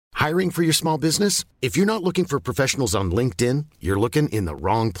Hiring for your small business? If you're not looking for professionals on LinkedIn, you're looking in the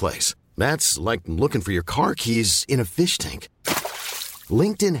wrong place. That's like looking for your car keys in a fish tank.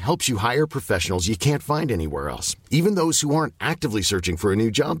 LinkedIn helps you hire professionals you can't find anywhere else, even those who aren't actively searching for a new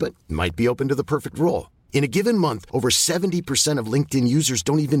job but might be open to the perfect role. In a given month, over 70% of LinkedIn users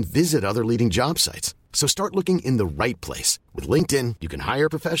don't even visit other leading job sites. So start looking in the right place. With LinkedIn, you can hire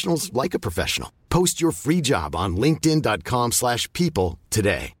professionals like a professional. Post your free job on linkedin.com/people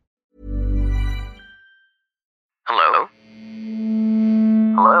today. Hello?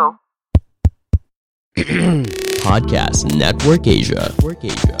 Hello? Podcast Network Asia.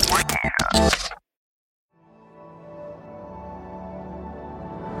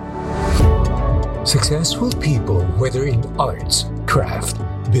 Successful people, whether in arts, craft,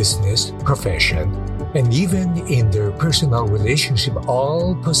 business, profession, and even in their personal relationship,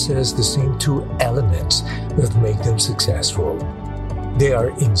 all possess the same two elements that make them successful. They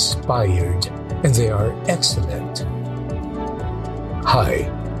are inspired and they are excellent. Hi,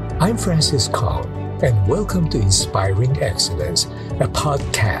 I'm Francis Kong, and welcome to Inspiring Excellence, a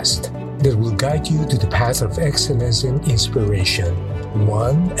podcast that will guide you to the path of excellence and inspiration,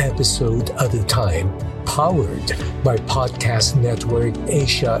 one episode at a time, powered by Podcast Network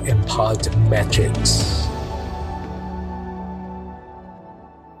Asia and Podmetrics.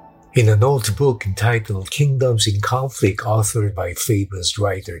 In an old book entitled Kingdoms in Conflict, authored by famous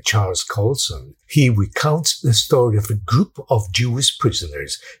writer Charles Colson, he recounts the story of a group of Jewish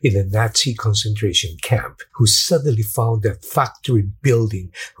prisoners in a Nazi concentration camp who suddenly found that factory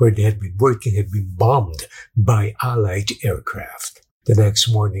building where they had been working had been bombed by Allied aircraft. The next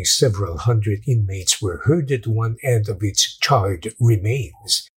morning, several hundred inmates were herded to one end of its charred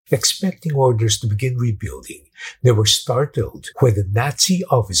remains, expecting orders to begin rebuilding. They were startled when the Nazi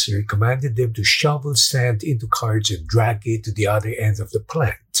officer commanded them to shovel sand into carts and drag it to the other end of the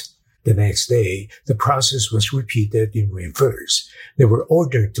plant. The next day, the process was repeated in reverse. They were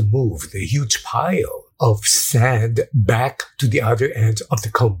ordered to move the huge pile of sand back to the other end of the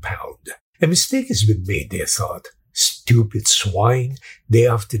compound. A mistake has been made, they thought. Stupid swine. Day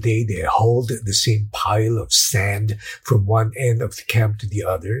after day, they hauled the same pile of sand from one end of the camp to the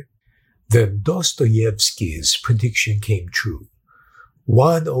other. Then Dostoevsky's prediction came true.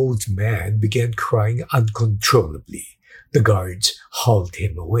 One old man began crying uncontrollably. The guards hauled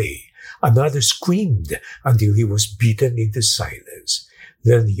him away. Another screamed until he was beaten into silence.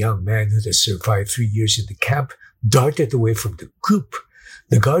 Then the young man who had survived 3 years in the camp darted away from the group.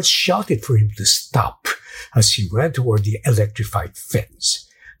 The guards shouted for him to stop as he ran toward the electrified fence.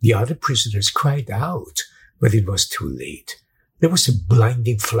 The other prisoners cried out, but it was too late. There was a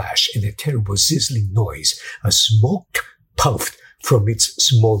blinding flash and a terrible sizzling noise as smoke puffed from its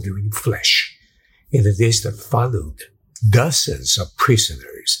smoldering flesh. In the days that followed, dozens of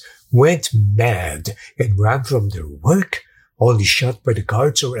prisoners went mad and ran from their work, only shot by the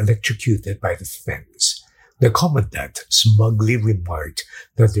guards or electrocuted by the fence. The commandant smugly remarked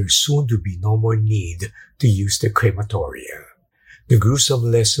that there soon would be no more need to use the crematoria. The gruesome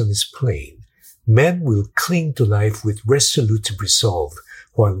lesson is plain. Men will cling to life with resolute resolve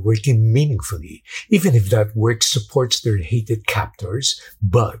while working meaningfully, even if that work supports their hated captors,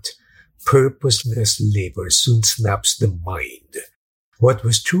 but purposeless labor soon snaps the mind. What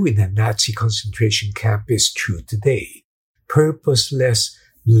was true in a Nazi concentration camp is true today. Purposeless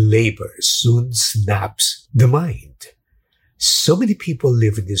labor soon snaps the mind. So many people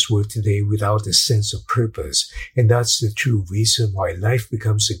live in this world today without a sense of purpose, and that's the true reason why life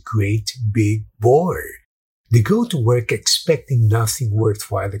becomes a great big bore. They go to work expecting nothing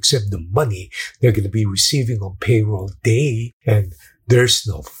worthwhile except the money they're going to be receiving on payroll day, and there's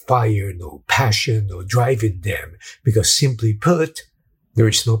no fire, no passion, no drive in them, because simply put, there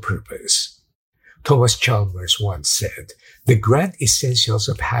is no purpose. Thomas Chalmers once said, "The grand essentials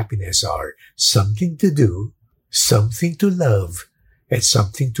of happiness are something to do, something to love, and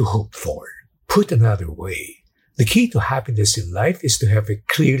something to hope for." Put another way, the key to happiness in life is to have a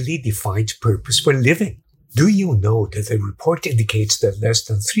clearly defined purpose for living. Do you know that a report indicates that less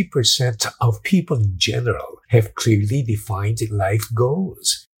than 3% of people in general have clearly defined life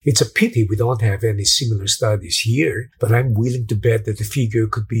goals? It's a pity we don't have any similar studies here, but I'm willing to bet that the figure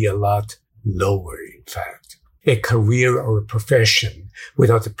could be a lot lower, in fact. A career or a profession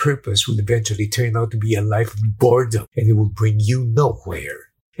without a purpose will eventually turn out to be a life of boredom, and it will bring you nowhere.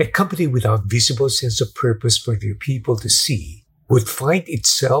 A company without visible sense of purpose for their people to see would find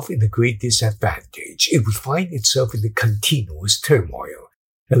itself in a great disadvantage. It would find itself in a continuous turmoil.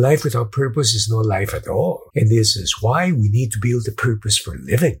 A life without purpose is no life at all. And this is why we need to build a purpose for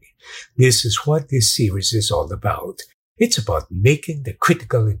living. This is what this series is all about. It's about making the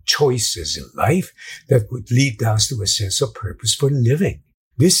critical choices in life that would lead us to a sense of purpose for living.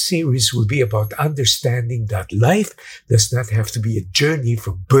 This series will be about understanding that life does not have to be a journey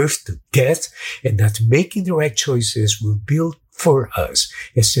from birth to death, and that making the right choices will build for us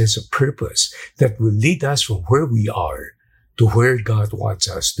a sense of purpose that will lead us from where we are to where God wants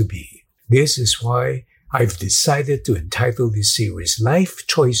us to be. This is why I've decided to entitle this series Life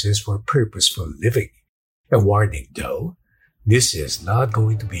Choices for Purposeful Living. A warning though, this is not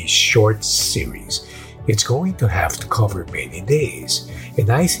going to be a short series. It's going to have to cover many days. And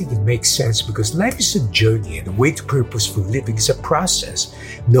I think it makes sense because life is a journey and the way to purposeful living is a process.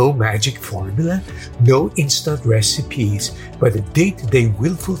 No magic formula, no instant recipes, but a day-to-day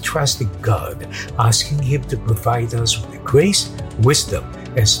willful trust in God, asking Him to provide us with the grace, wisdom,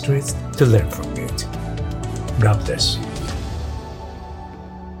 and strength to learn from it. God bless.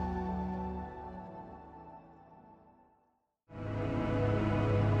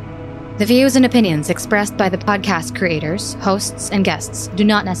 The views and opinions expressed by the podcast creators, hosts, and guests do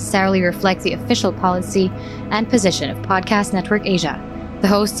not necessarily reflect the official policy and position of Podcast Network Asia, the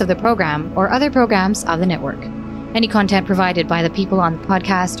hosts of the program, or other programs of the network. Any content provided by the people on the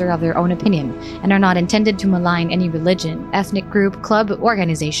podcast are of their own opinion and are not intended to malign any religion, ethnic group, club,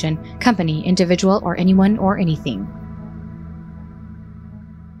 organization, company, individual, or anyone or anything.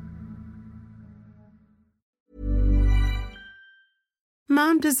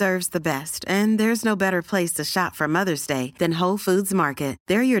 Mom deserves the best, and there's no better place to shop for Mother's Day than Whole Foods Market.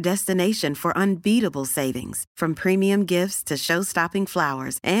 They're your destination for unbeatable savings, from premium gifts to show-stopping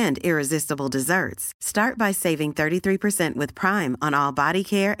flowers and irresistible desserts. Start by saving 33% with Prime on all body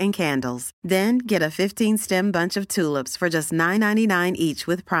care and candles. Then get a 15-stem bunch of tulips for just $9.99 each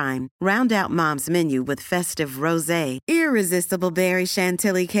with Prime. Round out Mom's menu with festive rosé, irresistible berry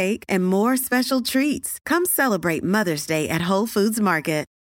chantilly cake, and more special treats. Come celebrate Mother's Day at Whole Foods Market.